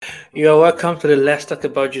You're welcome to the Let's Talk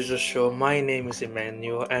About Jesus show. My name is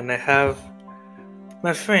Emmanuel, and I have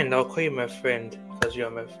my friend. I'll call you my friend because you are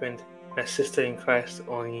my friend, my sister in Christ,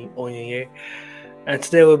 Onyinye. And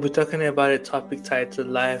today we'll be talking about a topic titled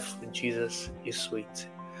 "Life with Jesus is Sweet."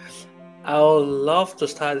 I would love to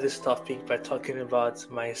start this topic by talking about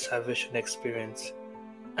my salvation experience,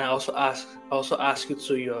 and also ask you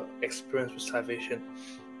to your experience with salvation.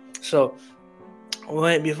 So,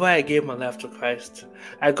 before I gave my life to Christ,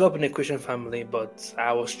 I grew up in a Christian family, but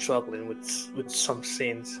I was struggling with some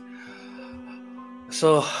sins.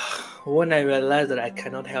 So when I realized that I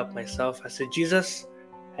cannot help myself, I said, Jesus,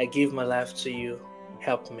 I give my life to you.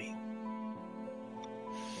 Help me.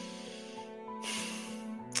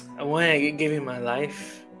 And when I gave him my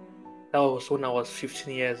life, that was when I was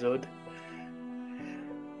 15 years old.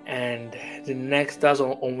 And that was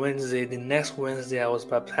on Wednesday. The next Wednesday, I was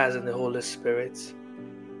baptized in the Holy Spirit.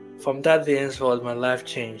 From that day henceforth, my life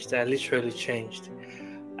changed. I literally changed.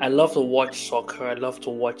 I love to watch soccer. I love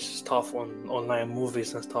to watch stuff on online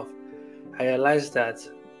movies and stuff. I realized that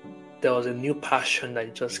there was a new passion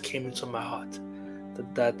that just came into my heart.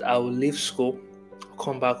 That I will leave school,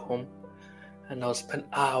 come back home, and I'll spend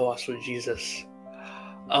hours with Jesus.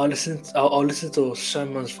 I'll listen to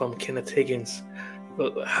sermons from Kenneth Hagin,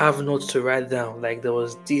 have notes to write down. Like there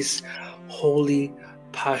was this holy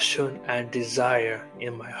passion and desire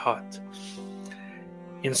in my heart.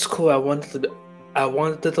 In school, I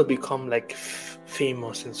wanted to become like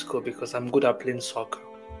famous in school because I'm good at playing soccer.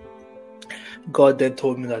 God then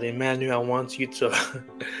told me that, Emmanuel, I want you to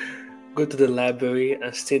go to the library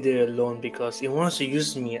and stay there alone because He wants to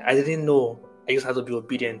use me. I didn't know. I just had to be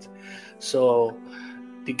obedient. So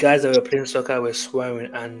the guys that were playing soccer were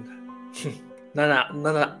swearing, and now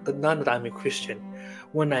that I'm a Christian,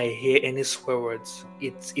 when I hear any swear words,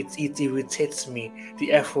 it irritates me.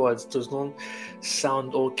 The F words does not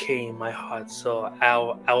sound okay in my heart. So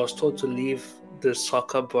I was told to leave the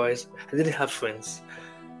soccer boys. I didn't have friends.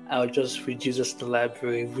 I was just read Jesus in the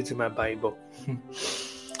library, reading my Bible.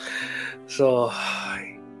 So,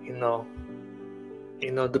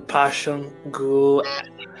 the passion grew.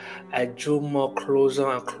 I drew more closer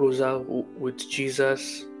and closer with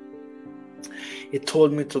Jesus. He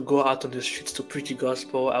told me to go out on the streets to preach the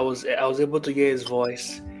gospel. I was able to hear His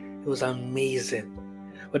voice. It was amazing.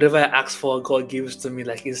 Whatever I asked for, God gives to me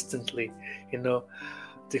like instantly. The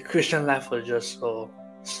Christian life was just so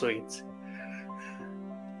sweet.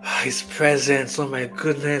 His presence, oh my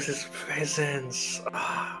goodness, His presence.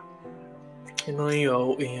 In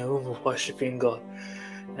your room worshiping God,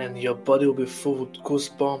 and your body will be full with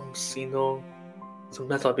goosebumps.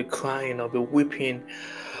 Sometimes I'll be crying, I'll be weeping,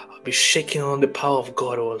 I'll be shaking on the power of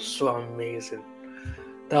God. It was so amazing.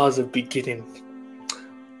 That was the beginning.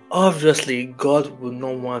 Obviously, God would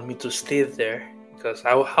not want me to stay there because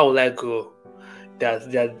how will I grow? There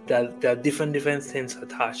are different things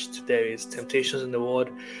attached. There is temptations in the world.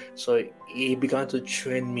 So He began to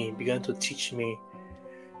train me, began to teach me.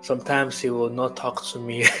 Sometimes He will not talk to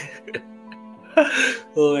me.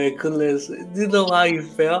 Oh my goodness. Do you know how you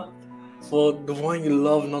felt? For the one you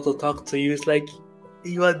love not to talk to you. It's like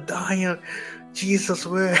you are dying. Jesus,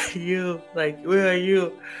 where are you? Like, where are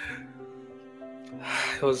you?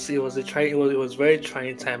 It was very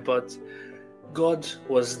trying time, but God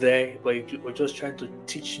was there, but He was just trying to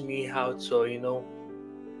teach me how to,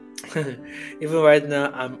 even right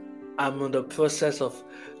now I'm in the process of,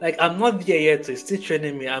 like, I'm not there yet, He's still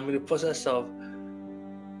training me. I'm in the process of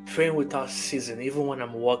praying without ceasing. Even when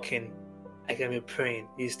I'm walking, I can be praying.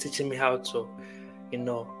 He's teaching me how to,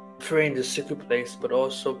 pray in the secret place, but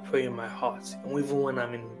also pray in my heart. And even when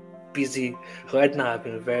I'm busy, right now I've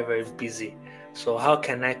been very, very busy. So how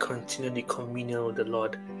can I continue the communion with the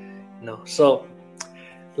Lord? So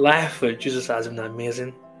life with Jesus has been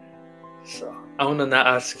amazing. So I want to now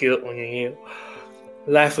ask you, Onyinye,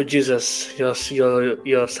 life with Jesus, your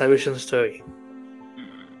salvation story.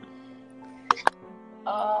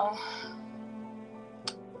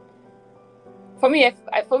 For me, it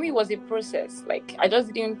was a process. Like I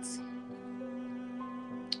didn't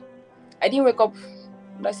wake up.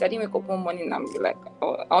 I didn't wake up one morning and I'm like,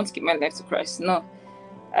 oh, I want to give my life to Christ. No.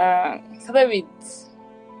 Started with,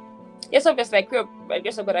 yes, obviously I grew up. I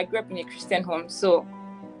grew up in a Christian home, so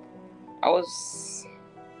I was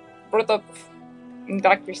brought up in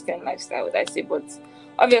that Christian lifestyle, would I say. But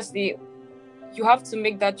obviously, you have to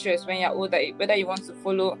make that choice when you're older, whether you want to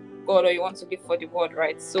follow God or you want to live for the world,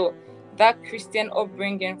 right? So that Christian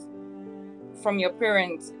upbringing from your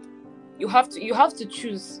parents, you have to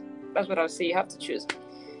choose. That's what I would say. You have to choose.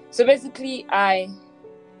 So basically, I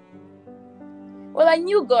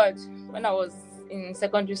knew God when I was in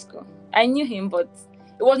secondary school. I knew Him, but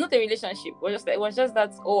it was not a relationship. It was just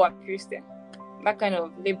that, oh, I'm Christian, that kind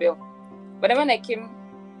of label. But then when I came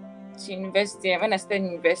to university, and when I started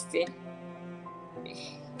university,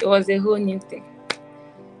 it was a whole new thing.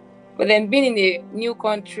 But then being in a new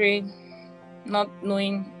country, not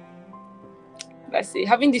knowing, let's say,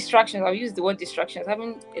 having distractions, I'll use the word distractions,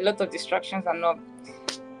 having a lot of distractions and all.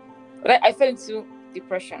 But I fell into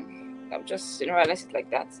depression. I'll just generalize it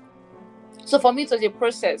like that. So for me, it was a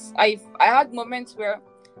process. I had moments where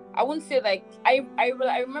I wouldn't say like, I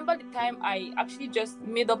remember the time I actually just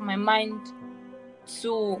made up my mind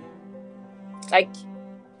to like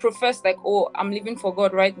profess like, oh, I'm living for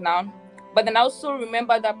God right now. But then I also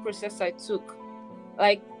remember that process I took.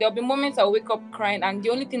 Like there'll be moments I'll wake up crying and the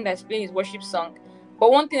only thing that's playing is worship song.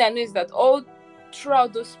 But one thing I know is that all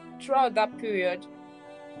throughout that period,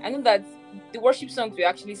 I know that the worship songs were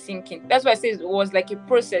actually sinking. That's why I say it was like a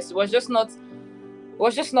process. It was just not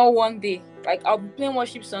one day. Like I'll be playing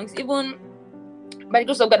worship songs. Even by the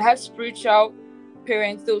grace of God, I have spiritual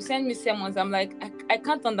parents. They'll send me sermons. I'm like, I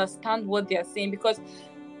can't understand what they are saying because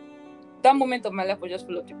that moment of my life was just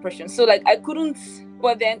full of depression. So like I couldn't.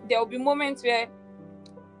 But then there will be moments where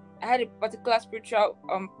I had a particular spiritual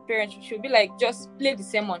parent. She would be like, just play the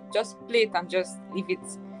sermon, just play it and just leave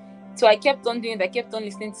it. So I kept on doing it. I kept on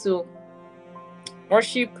listening to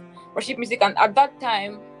worship music. And at that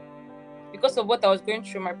time, because of what I was going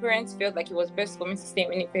through, my parents felt like it was best for me to stay in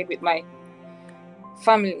Winnipeg with my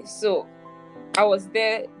family. So I was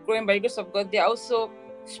there growing by the grace of God. They're also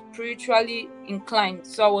spiritually inclined.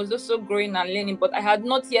 So I was also growing and learning, but I had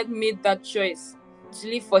not yet made that choice to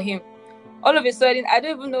live for Him. All of a sudden, I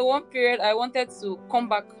don't even know, one period I wanted to come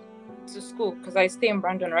back to school because I stay in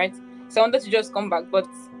Brandon, right? So I wanted to just come back, but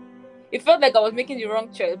it felt like I was making the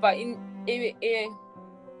wrong choice. But in a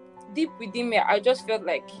deep within me, I just felt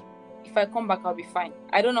like if I come back, I'll be fine.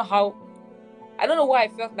 I don't know why I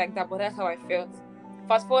felt like that, but that's how I felt.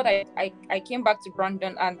 Fast forward, I came back to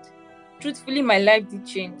Brandon, and truthfully, my life did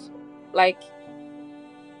change. Like,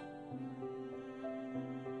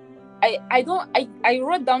 I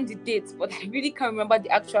wrote down the date, but I really can't remember the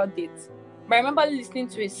actual date. But I remember listening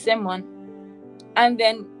to a sermon, and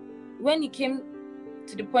then when it came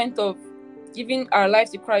to the point of giving our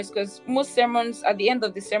lives to Christ, because most sermons, at the end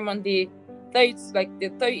of the sermon, they tell you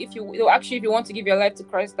if you want to give your life to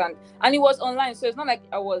Christ, and it was online, so it's not like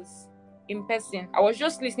I was in person. I was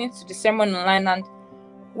just listening to the sermon online, and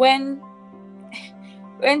when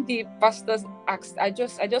the pastors asked, I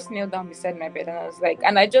just knelt down beside my bed, and I was like,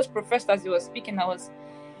 and I just professed as he was speaking. I was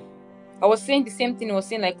saying the same thing. I was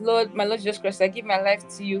saying like, Lord, my Lord Jesus Christ, I give my life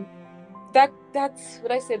to you. That's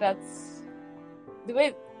what I say. That's the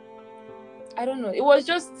way. I don't know. It was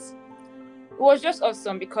just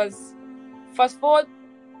awesome, because fast forward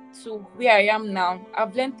to where I am now,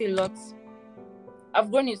 I've learned a lot.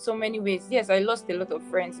 I've grown in so many ways. Yes, I lost a lot of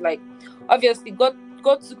friends. Like, obviously, God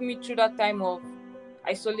took me through that time of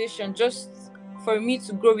isolation just for me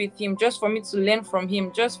to grow with Him, just for me to learn from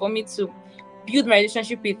Him, just for me to build my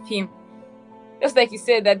relationship with Him. Just like you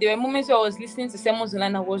said, that there were moments where I was listening to sermons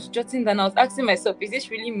online, I was jotting down, I was asking myself, is this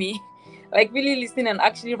really me? Like, really listening and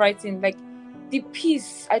actually writing. Like, the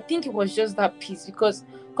peace, I think it was just that peace, because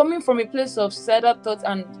coming from a place of suicidal thoughts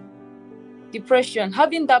and depression,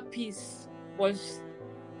 having that peace was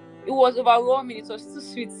overwhelming. It was too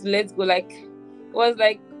sweet to let go. Like, it was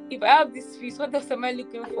like, if I have this peace, what else am I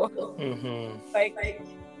looking for? Mm-hmm.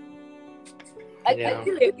 I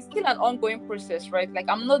feel like it's still an ongoing process, right? Like,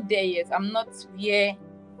 I'm not there yet. I'm not where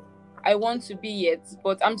I want to be yet,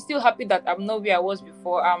 but I'm still happy that I'm not where I was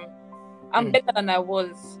before. I'm better than I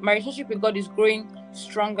was. My relationship with God is growing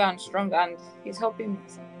stronger and stronger, and He's helping me.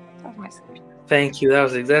 So that's my story. Thank you.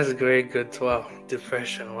 That's very good. Wow,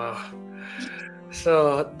 depression. Wow.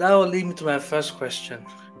 So that will lead me to my first question.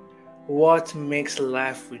 What makes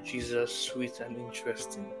life with Jesus sweet and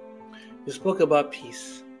interesting? You spoke about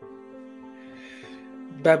peace.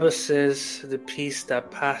 The Bible says, the peace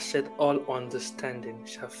that passeth all understanding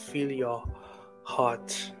shall fill your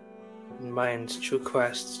heart and mind through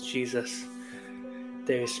Christ Jesus.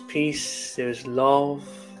 There is peace, there is love,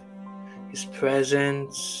 His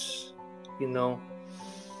presence,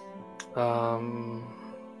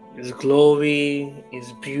 His glory,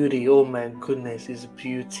 His beauty. Oh my goodness, His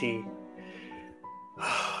beauty.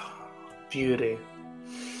 Beauty.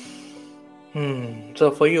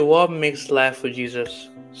 So for you, what makes life with Jesus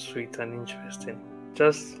sweet and interesting?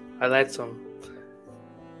 Just highlight some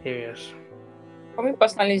areas. For me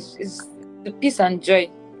personally, is the peace and joy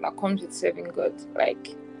that comes with serving God.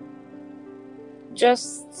 Like,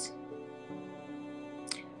 just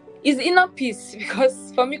is inner peace,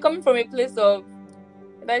 because for me, coming from a place of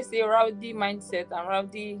let's say, rowdy mindset and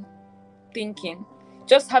rowdy thinking.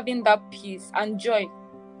 Just having that peace and joy,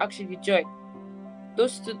 actually joy.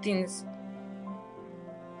 Those two things,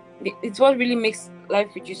 it's what really makes life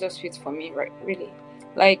with Jesus fit for me, right? Really.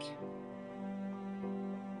 Like,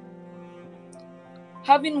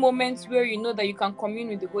 having moments where you know that you can commune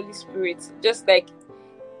with the Holy Spirit, just like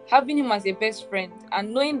having him as a best friend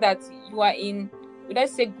and knowing that you are in, would I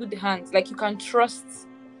say, good hands, like you can trust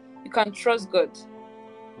God.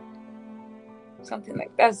 Something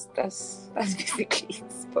like that's basically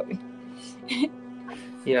it for me.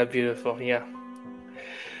 Yeah, beautiful. Yeah.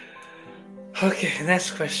 Okay,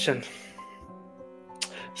 next question.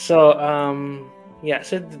 So,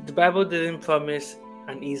 so the Bible didn't promise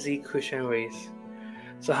an easy Christian race.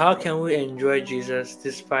 So how can we enjoy Jesus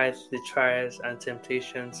despite the trials and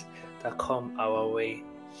temptations that come our way?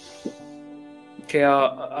 Okay,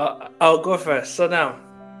 I'll go first. So now,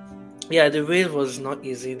 the race was not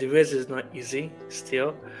easy. The race is not easy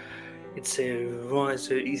still. It's a run.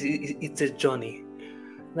 It's a journey.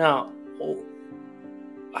 Now,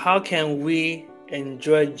 how can we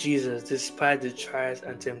enjoy Jesus despite the trials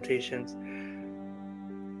and temptations?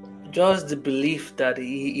 Just the belief that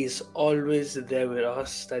he is always there with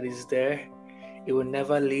us, that he's there, he will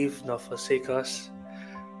never leave nor forsake us,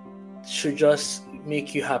 should just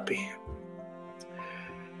make you happy.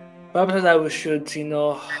 Bible says that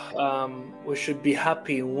we should be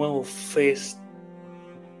happy when we face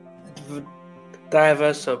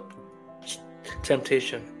diverse of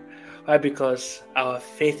temptation. Why? Because our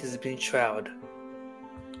faith is being tried.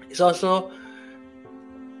 It's also,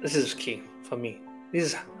 this is key for me.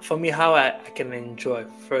 This is for me how I can enjoy.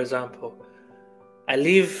 For example, I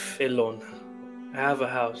live alone. I have a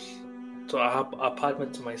house, so I have an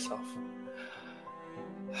apartment to myself.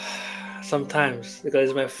 Sometimes, because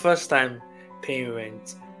it's my first time paying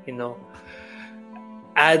rent,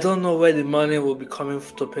 I don't know where the money will be coming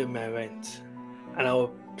to pay my rent, and I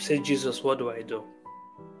will say, Jesus, what do I do?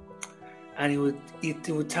 And it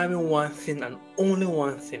would tell me one thing and only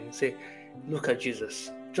one thing. Say, look at Jesus.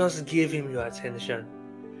 Just give him your attention.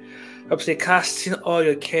 I would say, casting all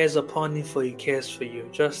your cares upon him, for he cares for you.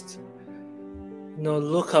 Just,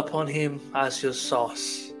 look upon him as your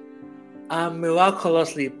source. And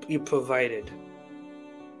miraculously, he provided.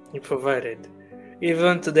 He provided.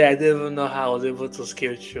 Even today, I didn't even know how I was able to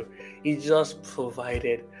scale through. He just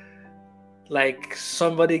provided. Like,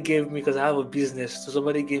 somebody gave me, because I have a business, so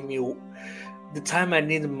somebody gave me, the time I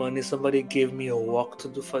needed money, somebody gave me a work to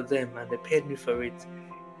do for them, and they paid me for it.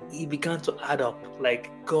 It began to add up, like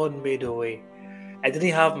God made a way. I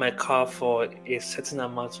didn't have my car for a certain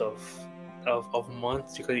amount of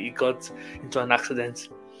months because it got into an accident.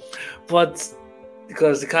 But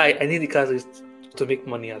because the car, I need the car to make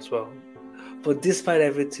money as well. But despite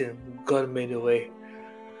everything, God made a way.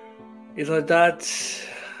 That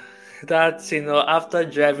after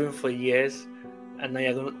driving for years, and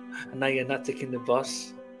now you're not taking the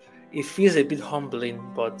bus, it feels a bit humbling.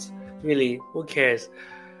 But really, who cares?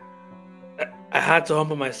 I had to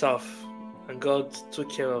humble myself, and God took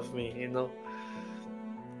care of me.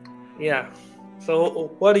 Yeah. So,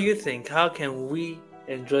 what do you think? How can we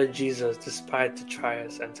enjoy Jesus despite the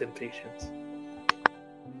trials and temptations?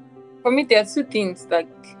 For me, there are two things that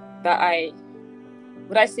I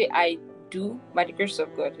do by the grace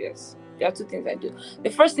of God. Yes, there are two things I do. The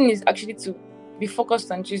first thing is actually to be focused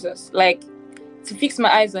on Jesus, like to fix my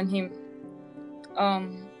eyes on him.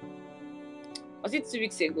 Was it 2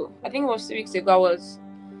 weeks ago? I think it was 2 weeks ago. I was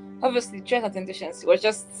obviously trials and temptations. It was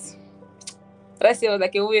just, it was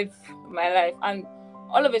like a wave in my life, and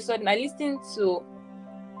all of a sudden I listened to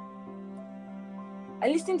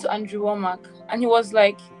Andrew Womack, and he was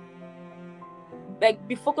like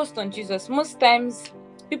be focused on Jesus. Most times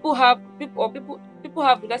people have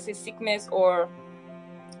let's say sickness, or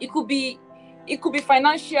it could be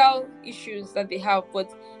financial issues that they have,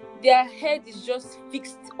 but their head is just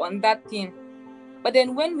fixed on that thing. But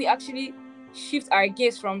then when we actually shift our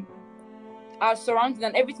gaze from our surroundings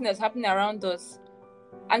and everything that's happening around us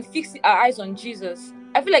and fix our eyes on Jesus,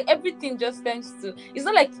 I feel like everything just tends to, it's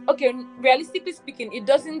not like, okay, realistically speaking,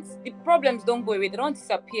 the problems don't go away, they don't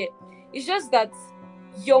disappear. It's just that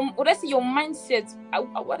your mindset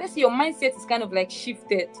is kind of like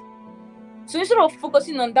shifted. So instead of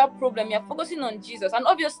focusing on that problem, you're focusing on Jesus. And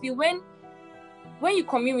obviously when you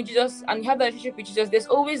commune with Jesus and you have that relationship with Jesus, there's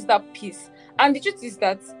always that peace. And the truth is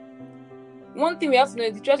that one thing we have to know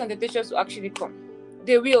is the trials and temptations will actually come.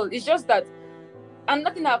 They will. It's just that, and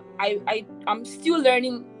nothing I'm still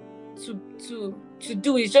learning to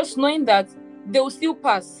do is just knowing that they will still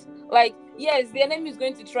pass. Like, yes, the enemy is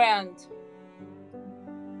going to try and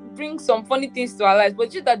bring some funny things to our lives,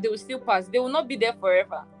 but just that they will still pass. They will not be there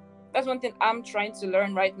forever. That's one thing I'm trying to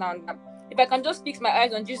learn right now. If I can just fix my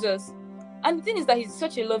eyes on Jesus, and the thing is that he's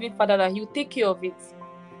such a loving father that he'll take care of it.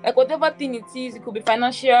 Like whatever thing it is, it could be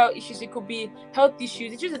financial issues, it could be health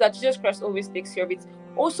issues. The truth is that Jesus Christ always takes care of it.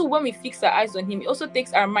 Also, when we fix our eyes on him, it also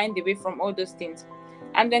takes our mind away from all those things.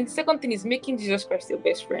 And then the second thing is making Jesus Christ your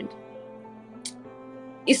best friend.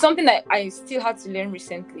 It's something that I still had to learn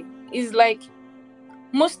recently. It's like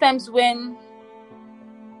most times when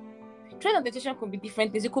trial and temptation could be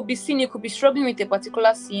different things. It could be sin, you could be struggling with a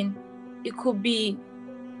particular sin. It could be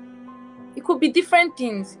different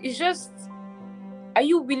things. It's just, are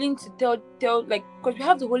you willing to tell like, because we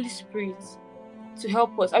have the Holy Spirit to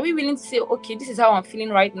help us. Are we willing to say, okay, this is how I'm feeling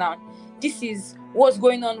right now. This is what's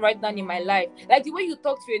going on right now in my life. Like the way you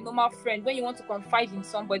talk to a normal friend when you want to confide in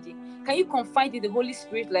somebody. Can you confide in the Holy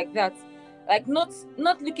Spirit like that? Like not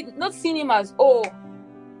seeing him as, oh,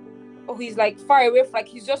 he's like far away, like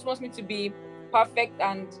he just wants me to be perfect,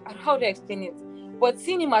 and how do I explain it? But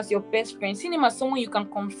seeing him as your best friend, seeing him as someone you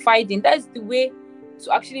can confide in, that's the way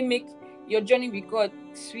to actually make your journey with God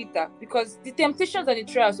sweeter, because the temptations and the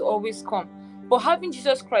trials will always come. But having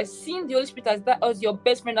Jesus Christ, seeing the Holy Spirit as your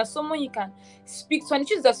best friend, as someone you can speak to, and it's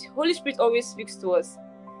just that the Holy Spirit always speaks to us.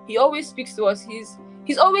 He always speaks to us.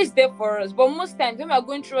 He's always there for us. But most times when we are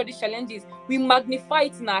going through all these challenges, we magnify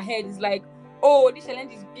it in our head. It's like, oh, this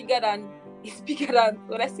challenge is bigger than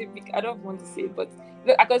when I say big, I don't want to say it, but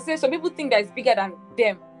I can say some people think that it's bigger than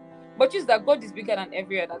them. But just that God is bigger than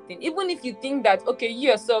every other thing. Even if you think that, okay, you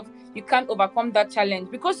yourself, you can't overcome that challenge,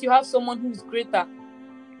 because you have someone who is greater,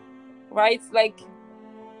 right? Like,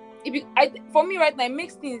 for me right now, it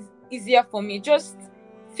makes things easier for me. Just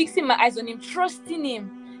fixing my eyes on him, trusting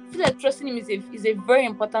him. I feel like trusting him is a very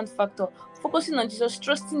important factor. Focusing on Jesus,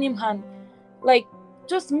 trusting him, and like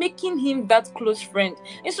just making him that close friend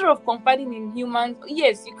instead of confiding in humans.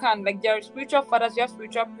 Yes, you can. Like, there are spiritual fathers, you have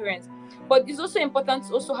spiritual parents, but it's also important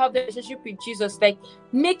to also have the relationship with Jesus. Like,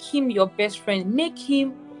 make him your best friend. Make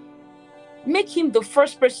him the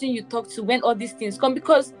first person you talk to when all these things come,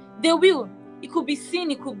 because they will. It could be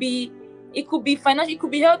sin, it could be financial, it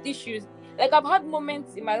could be health issues. Like, I've had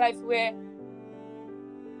moments in my life where,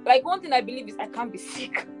 like, one thing I believe is I can't be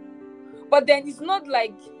sick, but then it's not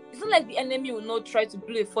like the enemy will not try to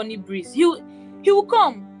blow a funny breeze. He will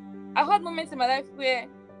come. I've had moments in my life where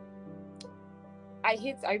I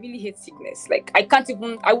really hate sickness. Like,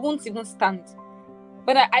 I won't even stand.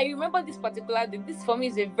 But I remember this particular day. This for me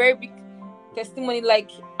is a very big testimony.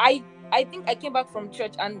 Like, I think I came back from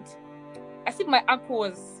church and I think my ankle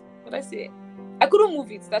was, what did I say? I couldn't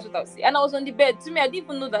move it. That's what I was saying. And I was on the bed. To me, I didn't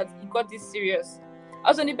even know that it got this serious. I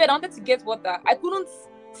was on the bed. I wanted to get water. I couldn't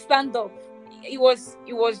stand up. It was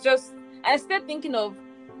just, and I started thinking of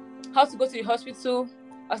how to go to the hospital.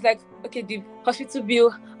 I was like, okay, the hospital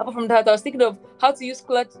bill. Apart from that, I was thinking of how to use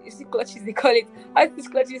clutches, they call it. How to use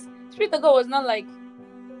clutches. Spirit of God was not like,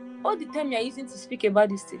 all the time you're using to speak about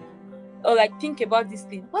this thing, or like think about this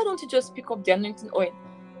thing, why don't you just pick up the anointing oil,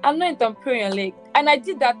 anoint and pray on your leg? And I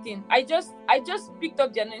did that thing. I just picked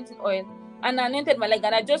up the anointing oil and anointed my leg,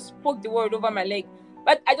 and I just spoke the word over my leg.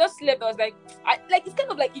 But I just slept. I was like, it's kind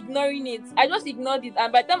of like ignoring it. I just ignored it,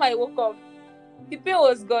 and by the time I woke up, the pain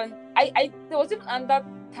was gone. There was even at that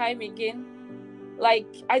time again, like,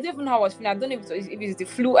 I don't even know how I was feeling. I don't know if it's the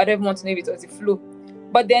flu. I don't even want to know if it was the flu.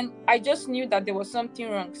 But then I just knew that there was something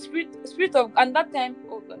wrong. Spirit of, and that time,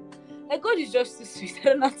 oh God, like, God is just too sweet. I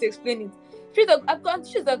don't know how to explain it. Spirit of, I'm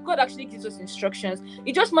conscious that God actually gives us instructions.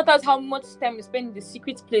 It just matters how much time we spend in the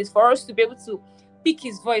secret place for us to be able to pick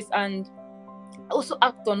His voice and also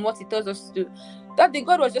act on what He tells us to do. That day,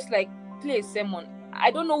 God was just like, play a sermon.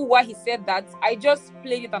 I don't know why He said that. I just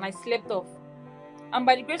played it and I slept off. And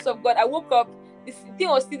by the grace of God, I woke up. This thing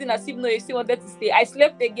was still as if no, you still wanted to stay. I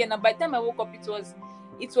slept again, and by the time I woke up, it was.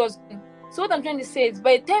 So what I'm trying to say is,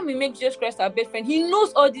 by the time we make Jesus Christ our best friend, He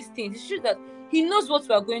knows all these things. It's true that He knows what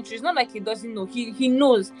we are going through. It's not like He doesn't know. He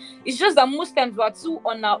knows. It's just that most times we are too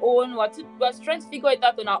on our own. We are trying to figure it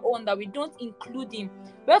out on our own, that we don't include Him.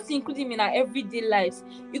 We have to include Him in our everyday lives.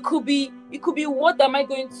 It could be what am I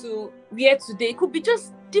going to wear today? It could be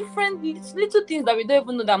just different little things that we don't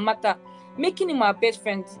even know that matter. Making Him our best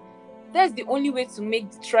friend. That's the only way to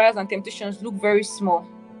make the trials and temptations look very small,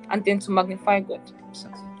 and then to magnify God. So.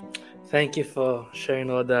 Thank you for sharing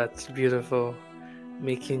all that. It's beautiful.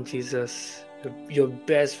 Making Jesus your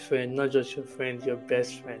best friend, not just your friend, your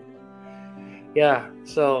best friend.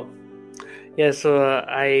 So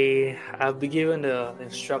I've been given the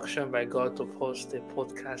instruction by God to post a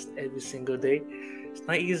podcast every single day. It's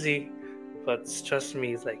not easy, but trust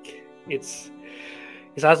me, it's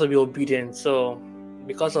has to be obedient. So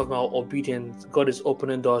because of my obedience, God is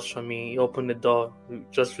opening doors for me. He opened the door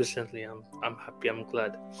just recently. I'm happy. I'm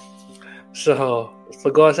glad. So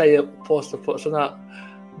God said, post the post. So now,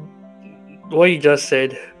 what you just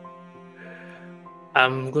said,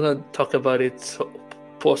 I'm gonna talk about it.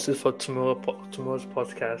 Post it for tomorrow's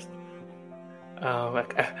podcast.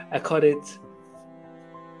 I called it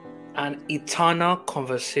an eternal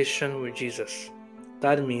conversation with Jesus.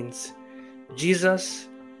 That means Jesus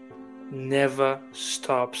never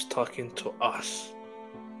stops talking to us.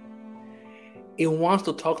 He wants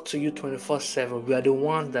to talk to you 24/7. We are the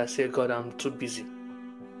ones that say, God, I'm too busy.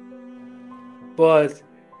 But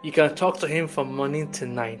you can talk to him from morning to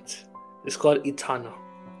night. It's called eternal.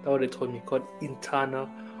 That's what they told me, called eternal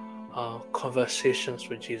conversations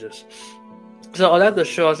with Jesus. So I'd like to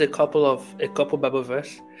show us a couple Bible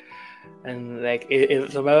verse. And like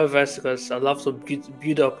it's a Bible verse because I love to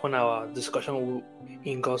build upon our discussion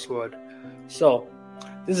in God's word. So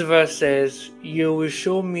this verse says, "You will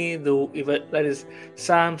show me that is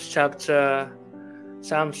Psalms chapter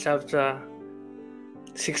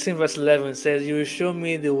 16 verse 11 says, "You will show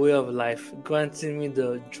me the way of life, granting me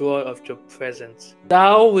the joy of your presence.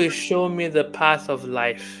 Thou will show me the path of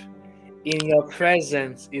life. In your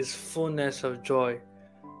presence is fullness of joy.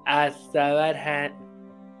 At thy right hand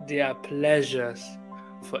there are pleasures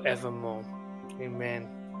forevermore." Amen.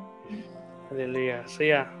 Hallelujah. So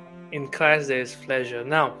yeah, in Christ there is pleasure.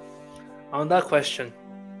 Now, on that question,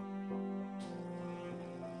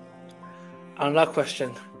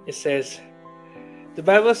 it says, the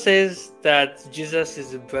Bible says that Jesus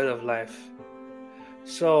is the bread of life.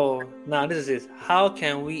 So now this is it. How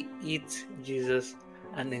can we eat Jesus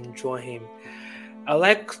and enjoy him? I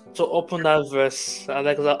like to open that verse. I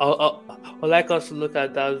like us to look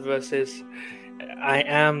at that verses. I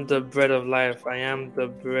am the bread of life. I am the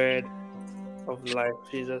bread of life.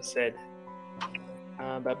 Jesus said.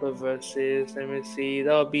 Bible verses. Let me see.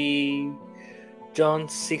 That will be John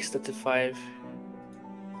 6:35.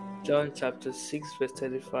 John chapter 6 verse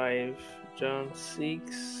 35. John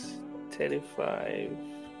 6:35.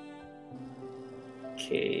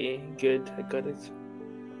 Okay, good. I got it.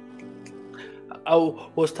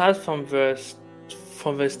 We'll start from verse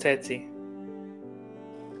 30.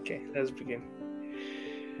 Okay, let's begin.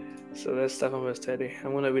 So let's start from verse 30.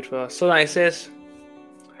 I'm gonna read for us. So now it says,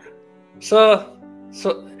 So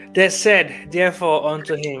they said, therefore,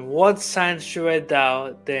 unto him, what sign showest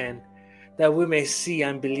thou then, that we may see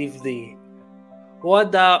and believe thee?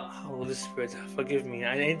 What thou, Holy Spirit, forgive me.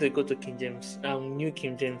 I need to go to King James. New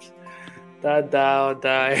King James. That thou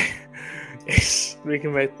die. It's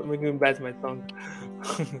making me bite my tongue.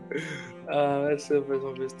 Let's see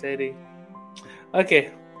verse 30.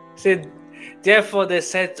 Okay. Said, therefore they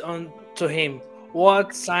said unto him,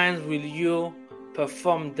 what signs will you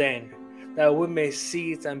perform then, that we may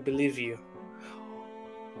see it and believe you?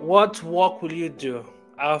 What work will you do?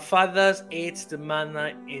 Our fathers ate the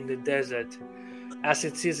manna in the desert. As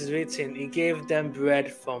it is written, he gave them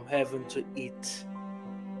bread from heaven to eat.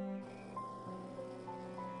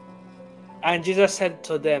 And Jesus said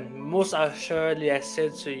to them, most assuredly I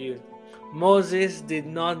said to you, Moses did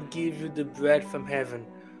not give you the bread from heaven,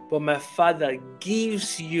 but my Father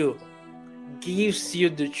gives you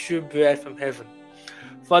the true bread from heaven.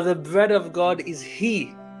 For the bread of God is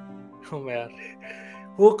he,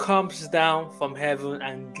 who comes down from heaven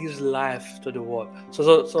and gives life to the world.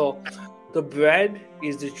 So the bread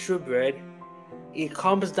is the true bread. It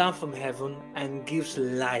comes down from heaven and gives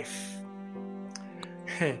life.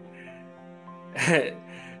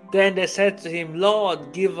 Then they said to him,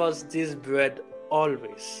 Lord, give us this bread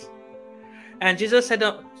always. And Jesus said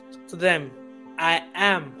to them, I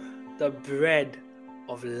am the bread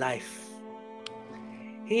of life.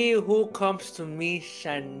 He who comes to me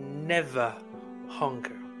shall never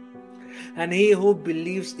hunger, and he who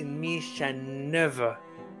believes in me shall never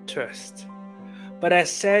thirst. But I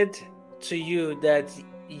said to you that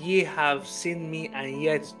ye have seen me and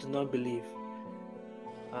yet do not believe.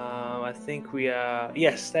 I think we are...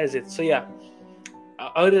 Yes, that is it. So yeah,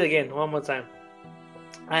 I'll do it again one more time.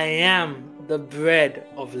 I am the bread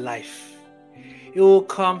of life. He who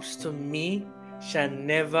comes to me shall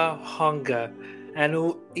never hunger, and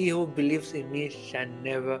he who believes in me shall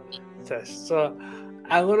never thirst. So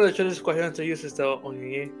I'm going to show this question to you, Sister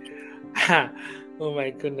Onyinye. Oh my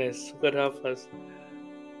goodness, God help us.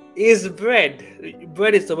 Is bread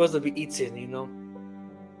is supposed to be eaten, you know?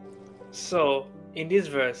 So in this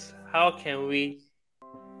verse, how can we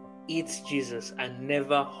eat Jesus and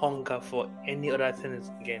never hunger for any other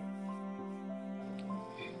things again?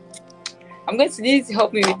 I'm going to need to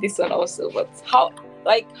help me with this one also, but how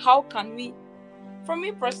can we For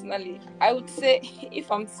me personally, I would say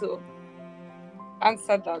if I'm to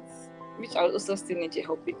answer that, which I would also still need your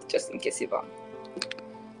help with, just in case if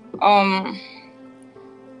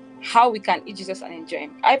how we can eat Jesus and enjoy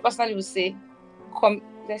him. I personally would say,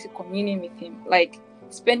 let's say communing with him, like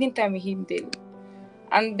spending time with him daily.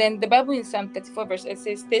 And then the Bible in Psalm 34 verse 8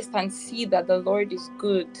 says, taste and see that the Lord is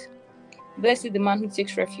good. Blessed is the man who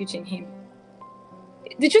takes refuge in him.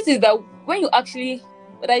 The truth is that when you actually,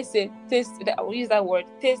 what I say, taste, I will use that word,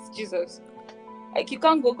 taste Jesus, like you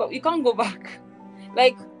can't go back.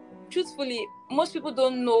 Like, truthfully, most people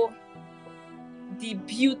don't know the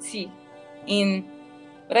beauty in,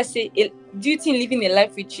 what I say, beauty in living a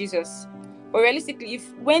life with Jesus. But realistically,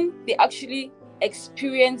 when they actually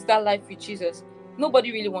experience that life with Jesus,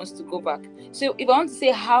 nobody really wants to go back. So if I want to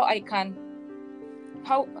say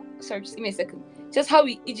just give me a second, just how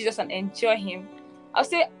we eat Jesus and enjoy him, I'll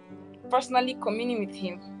say personally communing with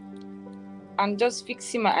him and just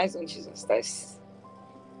fixing my eyes on Jesus. That's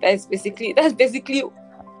basically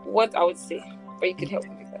what I would say. But you can help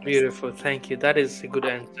me with that. Beautiful, thank you. That is a good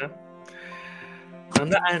answer.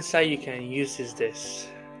 Another answer you can use is this.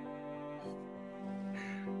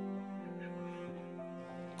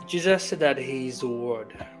 Jesus said that he is the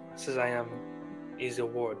Word. He says, I am, is the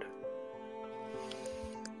Word.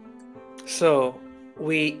 So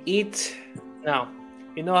we eat. Now,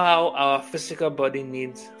 you know how our physical body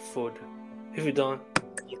needs food. If you don't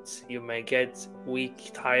eat, you may get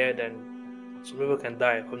weak, tired, and some people can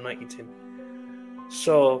die from not eating.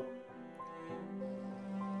 So,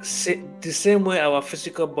 the same way our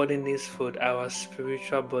physical body needs food, our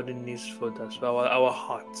spiritual body needs food as well. Our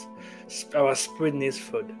heart, our spirit needs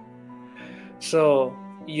food. So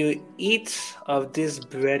you eat of this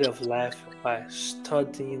bread of life by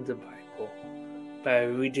studying the Bible, by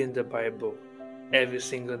reading the Bible every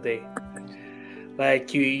single day.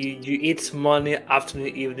 Like you eat morning,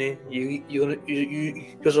 afternoon, evening. You're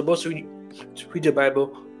supposed to read the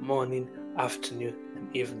Bible morning, afternoon,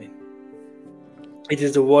 and evening. It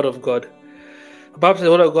is the Word of God. The Bible says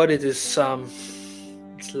the Word of God is it's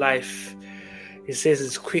life. It says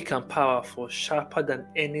it's quick and powerful, sharper than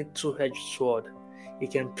any two-edged sword.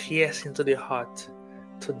 It can pierce into the heart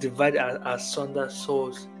to divide asunder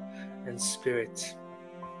souls and spirits.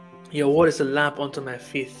 Your word is a lamp unto my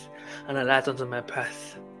feet and a light unto my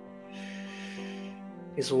path.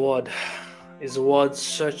 His word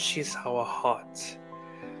searches our heart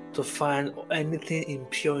to find anything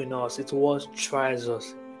impure in us. Its word tries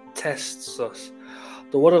us, tests us.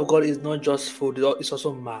 The word of God is not just food; it's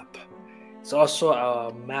also map. It's also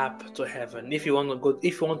our map to heaven. If you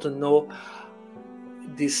want to know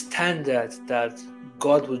the standard that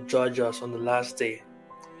God will judge us on the last day,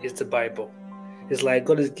 it's the Bible. It's like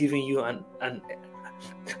God is giving you an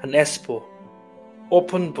expo,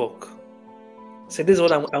 open book. Say, this is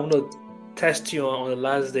what I'm going to test you on the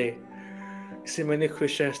last day. You see, many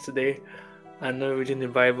Christians today are not reading the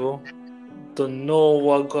Bible, don't know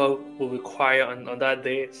what God will require on that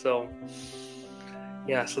day. So,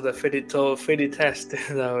 yeah, so the faith test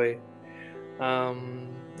that way.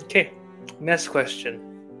 Okay, next question.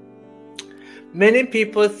 Many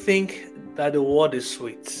people think that the word is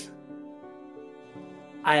sweet.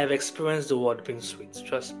 I have experienced the word being sweet.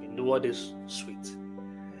 Trust me, the word is sweet.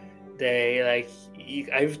 The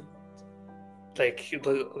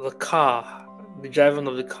car, the driving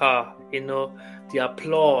of the car, the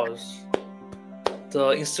applause,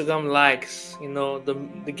 the Instagram likes,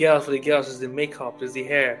 the girls, for the girls is the makeup, is the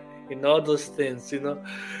hair, all those things,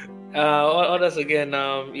 others again,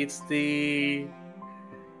 it's the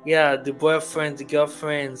boyfriends, the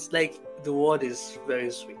girlfriends, like the word is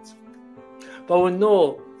very sweet. But we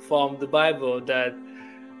know from the Bible that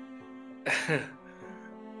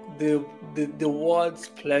the word's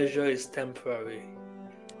pleasure is temporary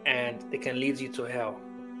and they can lead you to hell.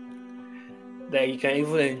 That you can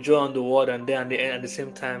even enjoy on the word and then at the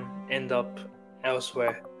same time end up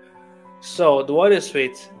elsewhere. So the word is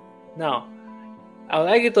sweet. Now, I would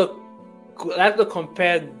like to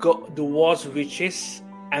compare the word's riches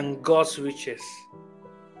and God's riches.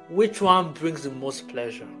 Which one brings the most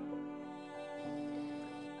pleasure?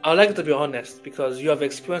 I would like you to be honest because you have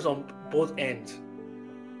experience on both ends.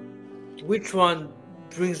 Which one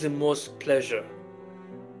brings the most pleasure?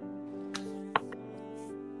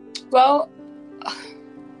 Well,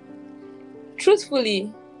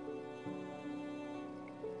 truthfully,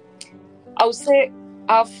 I would say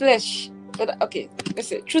our flesh. Okay, let's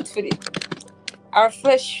say truthfully, our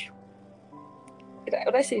flesh.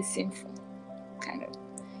 Would I say it's sinful? Kind of.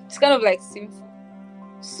 It's kind of like sinful.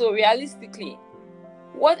 So realistically,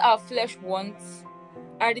 what our flesh wants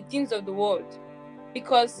are the things of the world,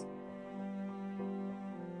 because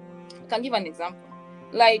can give an example.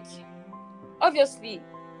 Like, obviously,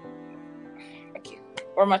 okay,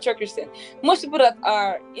 or mature Christian, most people that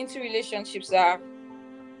are into relationships have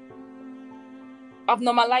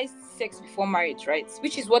normalized sex before marriage, right?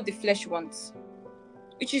 Which is what the flesh wants,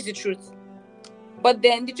 which is the truth. But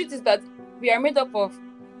then the truth is that we are made up of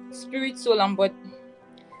spirit, soul, and body.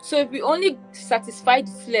 So if we only satisfy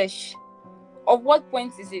the flesh, of what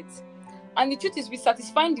point is it? And the truth is, we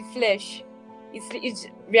satisfying the flesh, it's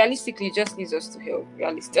realistically it just leads us to hell.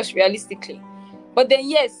 Just realistically. But then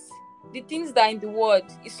yes, the things that are in the world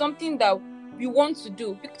is something that we want to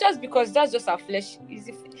do just because that's just our flesh.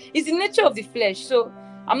 It's the nature of the flesh. So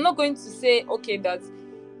I'm not going to say, okay, that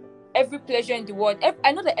every pleasure in the world,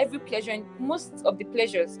 I know that every pleasure, and most of the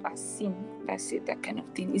pleasures are sin. That's it, that kind of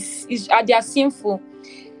thing. They are sinful.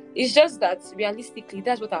 It's just that realistically,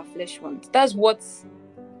 that's what our flesh wants. That's what,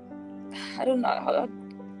 I don't know,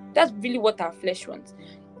 that's really what our flesh wants.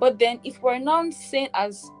 But then if we're now saying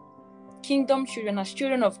as kingdom children, as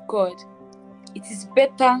children of God, it is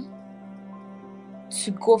better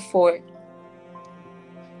to go for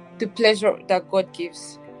the pleasure that God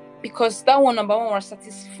gives. Because that one, number one, we're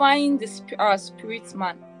satisfying our spirit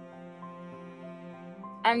man.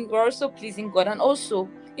 And we're also pleasing God. And also,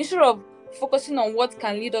 instead of focusing on what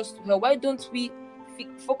can lead us to hell, why don't we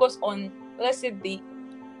focus on, let's say,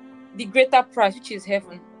 the greater prize, which is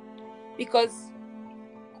heaven? Because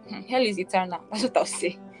hell is eternal. That's what I'll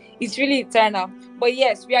say. It's really eternal. But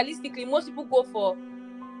yes, realistically, most people go for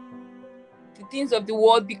the things of the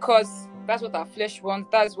world because that's what our flesh wants.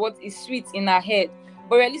 That's what is sweet in our head.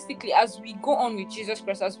 But realistically, as we go on with Jesus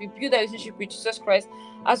Christ, as we build a relationship with Jesus Christ,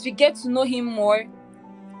 as we get to know him more,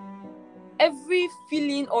 every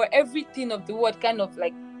feeling or everything of the world kind of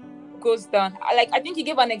like goes down. Like, I think he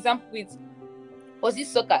gave an example with, was it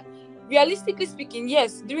soccer? Realistically speaking,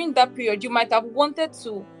 yes, during that period, you might have wanted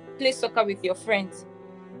to play soccer with your friends.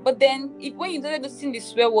 But then, when you started noticing the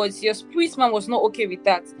swear words, your spirit man was not okay with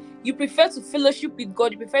that. You prefer to fellowship with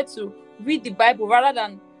God. You prefer to read the Bible rather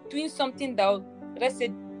than doing something that will, let's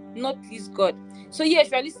say, not please God. So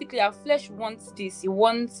yes, realistically, our flesh wants this. It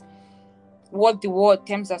wants what the world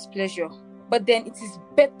terms as pleasure. But then it is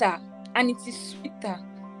better, and it is sweeter,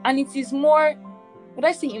 and it is more, what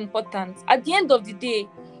I say, important. At the end of the day,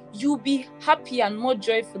 you'll be happy and more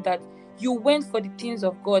joyful that you went for the things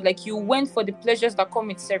of God, like you went for the pleasures that come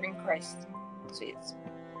with serving Christ. So yes.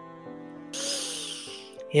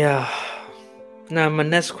 Yeah. Now my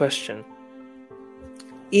next question.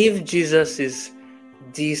 If Jesus is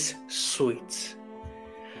this sweet,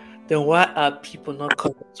 then why are people not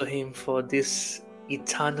coming to him for this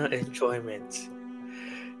eternal enjoyment?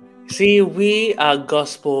 See, we are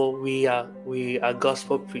gospel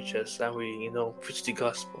gospel preachers, and we preach the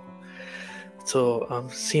gospel to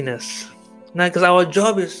sinners. Now, because our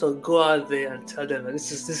job is to go out there and tell them that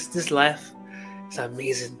this life is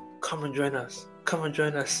amazing. Come and join us. Come and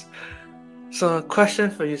join us. So, a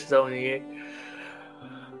question for you today: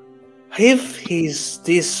 if he's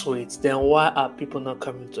this sweet, then why are people not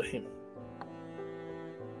coming to him?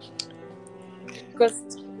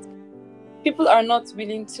 Because people are not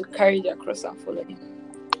willing to carry their cross and follow him.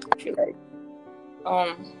 I feel like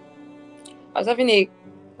I was having a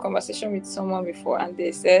conversation with someone before, and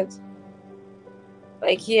they said,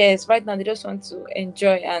 like, yes, right now they just want to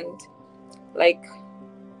enjoy, and like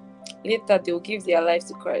later they'll give their lives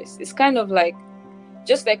to Christ. It's kind of like,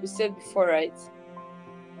 just like we said before, right?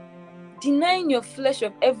 Denying your flesh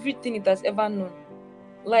of everything it has ever known.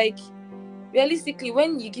 Like, realistically,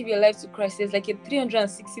 when you give your life to Christ, there's like a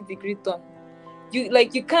 360-degree turn.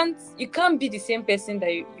 You can't be the same person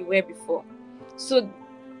that you were before. So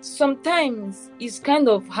sometimes it's kind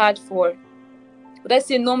of hard for, let's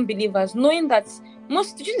say, non-believers, knowing that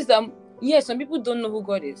most teachers that, yes, some people don't know who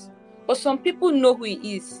God is, but some people know who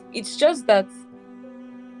he is. It's just that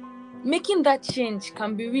making that change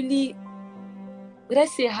can be really,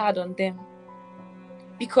 let's say, hard on them.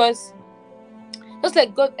 Because just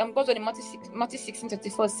like God's word in Matthew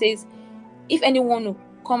 16:34 says, if anyone will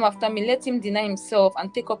come after me, let him deny himself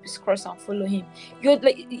and take up his cross and follow him. You're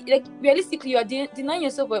like realistically, you are denying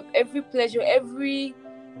yourself of every pleasure, everything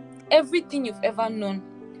you've ever known.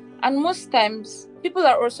 And most times, people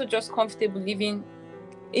are also just comfortable living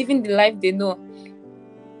the life they know.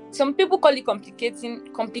 Some people call it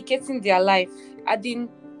complicating their life, adding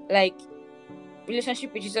like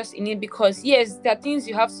relationship with Jesus in it, because yes, there are things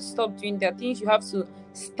you have to stop doing, there are things you have to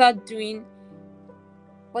start doing.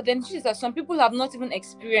 But then Jesus, some people have not even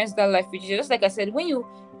experienced that life with Jesus. Just like I said, when you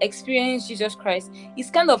experience Jesus Christ, it's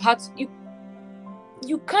kind of hard to,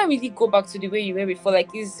 you can't really go back to the way you were before. Like,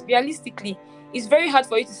 it's realistically, it's very hard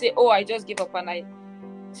for you to say, oh, I just gave up and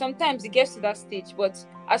sometimes it gets to that stage, but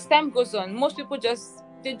as time goes on, most people just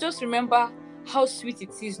remember how sweet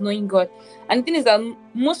it is knowing God. And the thing is that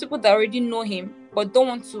most people that already know Him but don't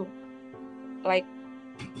want to, like,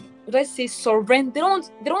 let's say, surrender. They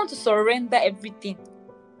don't want to surrender everything.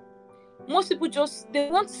 Most people they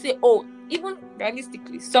want to say, oh, even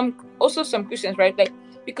realistically, some Christians, right? Like,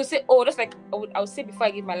 because say, oh, that's like I would say before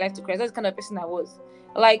I gave my life to Christ. That's the kind of person I was.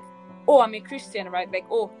 Like, oh, I'm a Christian, right? Like,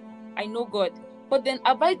 oh, I know God. But then,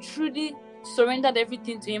 have I truly surrendered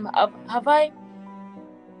everything to Him? Have I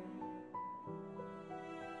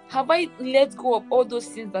let go of all those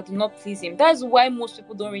things that do not please Him? That's why most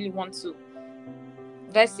people don't really want to,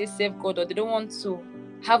 let's say, serve God, or they don't want to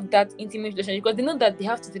have that intimate relationship, because they know that they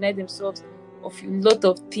have to deny themselves of a lot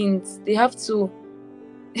of things. They have to.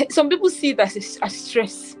 Some people see it as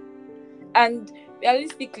stress, and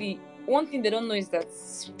realistically, one thing they don't know is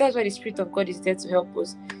that's why the Spirit of God is there to help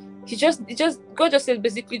us. God just says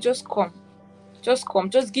basically, just come, just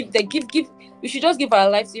give. We should just give our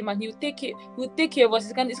life to Him, and He'll take care of us.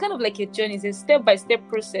 It's kind of like a journey. It's a step-by-step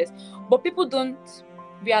process, but people don't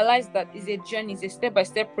realize that it's a journey. It's a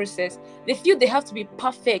step-by-step process. They feel they have to be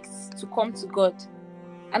perfect to come to God,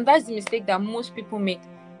 and that's the mistake that most people make.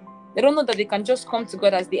 They don't know that they can just come to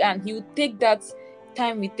God as they are, and He will take that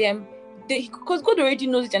time with them. Because God already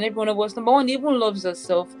knows each and every one of us. Number one, He even loves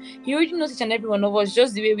ourselves. He already knows each and every one of us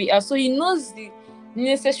just the way we are. So He knows the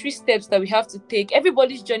necessary steps that we have to take.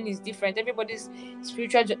 Everybody's journey is different. Everybody's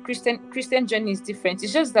spiritual Christian journey is different.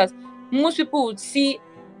 It's just that most people would see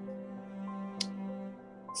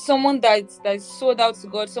someone that is sold out to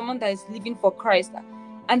God, someone that is living for Christ,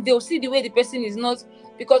 and they'll see the way the person is not,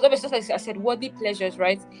 because obviously, like I said, worldly pleasures,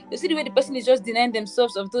 right? They'll see the way the person is just denying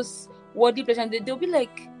themselves of those worldly pleasures, and they'll be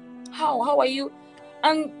like, how are you?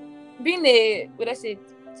 And being I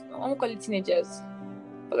won't call it teenagers,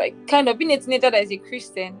 but like kind of being a teenager that is a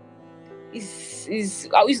Christian is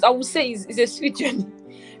I would say is a sweet journey,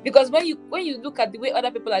 because when you look at the way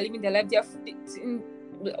other people are living their life, they are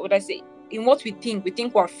in what we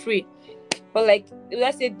think we're free, but like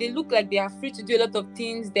let's say they look like they are free to do a lot of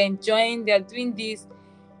things, they're enjoying, they're doing this,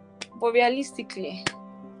 but realistically,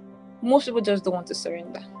 most people just don't want to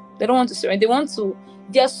surrender. They don't want to surrender.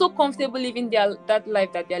 They are so comfortable living that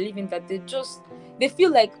life that they're living that they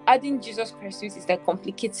feel like adding Jesus Christ to it is like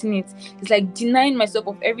complicating it. It's like denying myself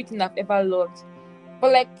of everything I've ever loved.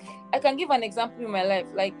 But like, I can give an example in my life.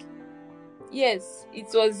 Like, yes, it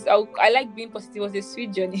was, I like being positive. It was a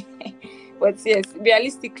sweet journey. But yes,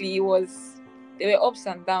 realistically, there were ups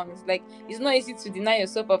and downs. Like, it's not easy to deny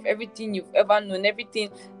yourself of everything you've ever known, everything.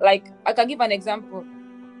 Like, I can give an example.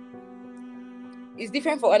 It's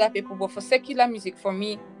different for other people, but for secular music, for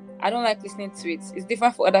me, I don't like listening to it. It's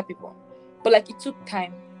different for other people. But like, it took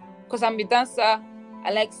time. Because I'm a dancer,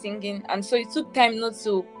 I like singing. And so it took time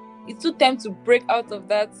to break out of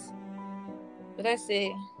that, let's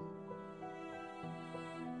say,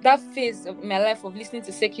 that phase of my life of listening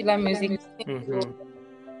to secular music. Mm-hmm.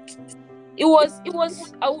 It was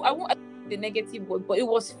I won't the negative word, but it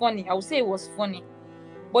was funny. I would say it was funny.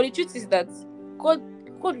 But the truth is that God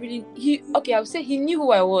really, I would say He knew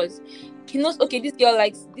who I was. He knows, okay, this girl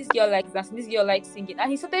likes dancing, this girl likes singing,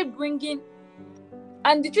 and He started bringing.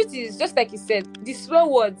 And the truth is, just like He said, the swear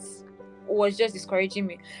words was just discouraging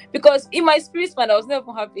me, because in my spirit man, I was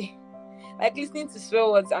never happy, like listening to swear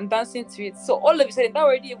words and dancing to it. So all of a sudden, that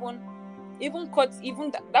already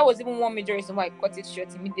that was even one major reason why I cut it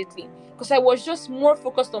short immediately, because I was just more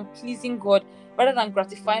focused on pleasing God rather than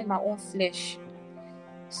gratifying my own flesh.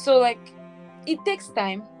 So like, it takes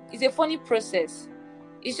time. It's a funny process.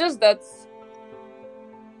 It's just that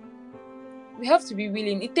we have to be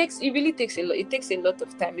willing. It really takes a lot. It takes a lot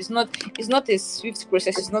of time. It's not a swift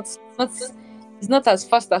process. It's not as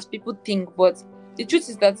fast as people think. But the truth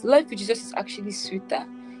is that life with Jesus is actually sweeter.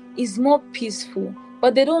 It's more peaceful.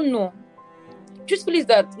 But they don't know. Truthfully, is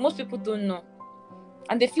that most people don't know,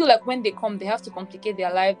 and they feel like when they come, they have to complicate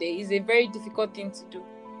their life. It's a very difficult thing to do.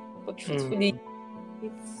 But truthfully,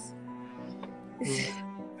 it's.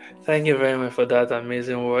 Thank you very much for that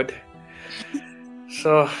amazing word.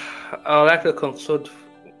 So, I would like to conclude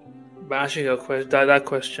by answering your question. That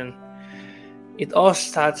question. It all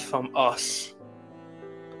starts from us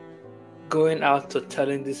going out to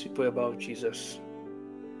telling these people about Jesus,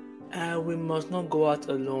 and we must not go out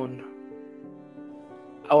alone.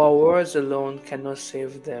 Our words alone cannot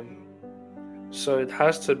save them. So it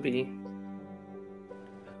has to be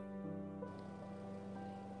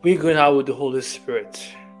we going out with the Holy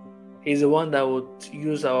Spirit. He's the one that would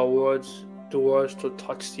use our words, the words to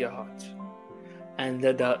touch their heart, and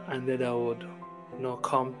that would,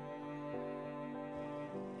 come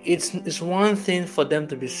it's one thing for them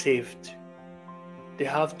to be saved. They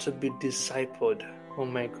have to be discipled. Oh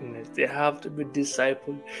my goodness, they have to be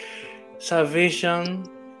discipled. Salvation,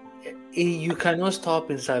 you cannot stop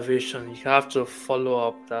in salvation. You have to follow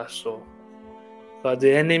up that soul. But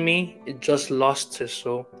the enemy, it just lost his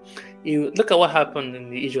soul. You look at what happened in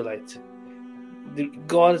the Israelites.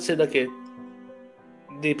 God said, okay,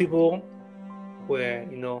 the people were,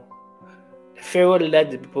 Pharaoh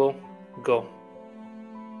let the people go.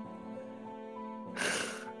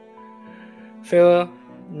 Pharaoh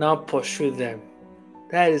now pursued them.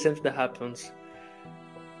 That is something that happens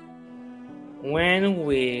when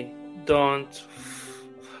we don't,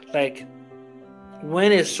 like,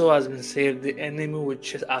 when a soul has been saved, the enemy will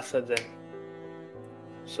chase after them.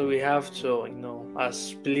 So we have to,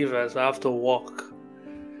 as believers, we have to walk,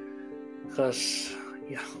 because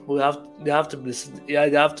they have to be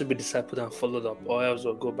discipled and followed up, or else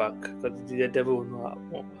we'll go back, because the devil will know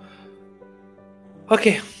more.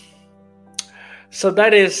 Okay, so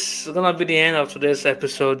that is gonna be the end of today's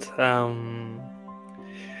episode.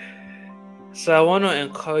 So I want to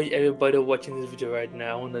encourage everybody watching this video right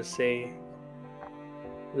now. I want to say,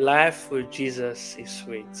 life with Jesus is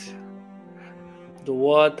sweet. The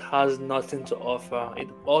world has nothing to offer. It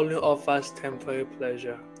only offers temporary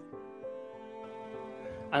pleasure.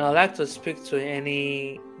 And I'd like to speak to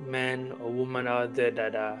any man or woman out there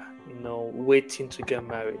that are, waiting to get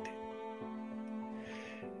married.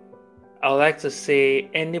 I'd like to say,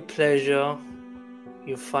 any pleasure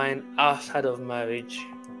you find outside of marriage,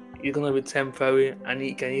 you're going to be temporary, and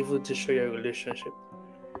it can even destroy your relationship.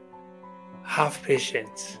 Have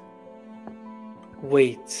patience.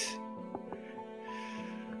 Wait.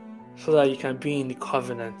 So that you can be in the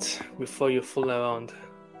covenant before you fool around.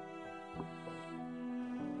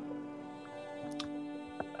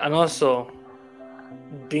 And also,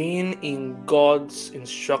 being in God's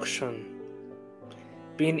instruction,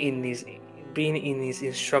 being in his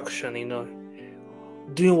instruction,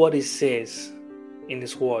 doing what he says in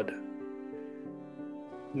his word,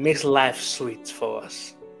 makes life sweet for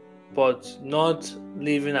us. But not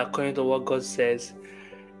living according to what God says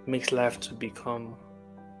makes life to become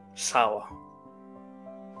sour.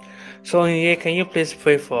 So here, can you please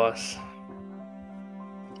pray for us?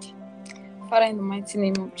 Father, in the mighty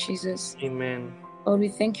name of Jesus. Amen. Lord, we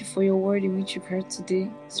thank you for your word in which you've heard today.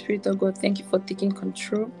 Spirit of God, thank you for taking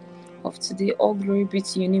control of today. All glory be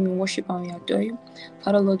to your name. We worship and we adore you.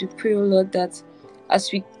 Father, Lord, we pray, oh Lord, that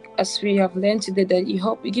as we have learned today, that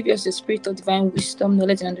you give us the spirit of divine wisdom,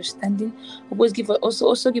 knowledge, and understanding. Always give us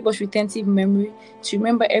retentive memory to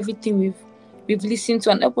remember everything we've listened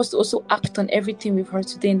to, and help us to also act on everything we've heard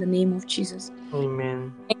today in the name of Jesus.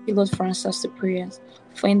 Amen. Thank you, Lord, for answers to prayers.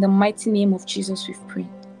 For in the mighty name of Jesus we've prayed.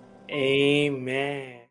 Amen.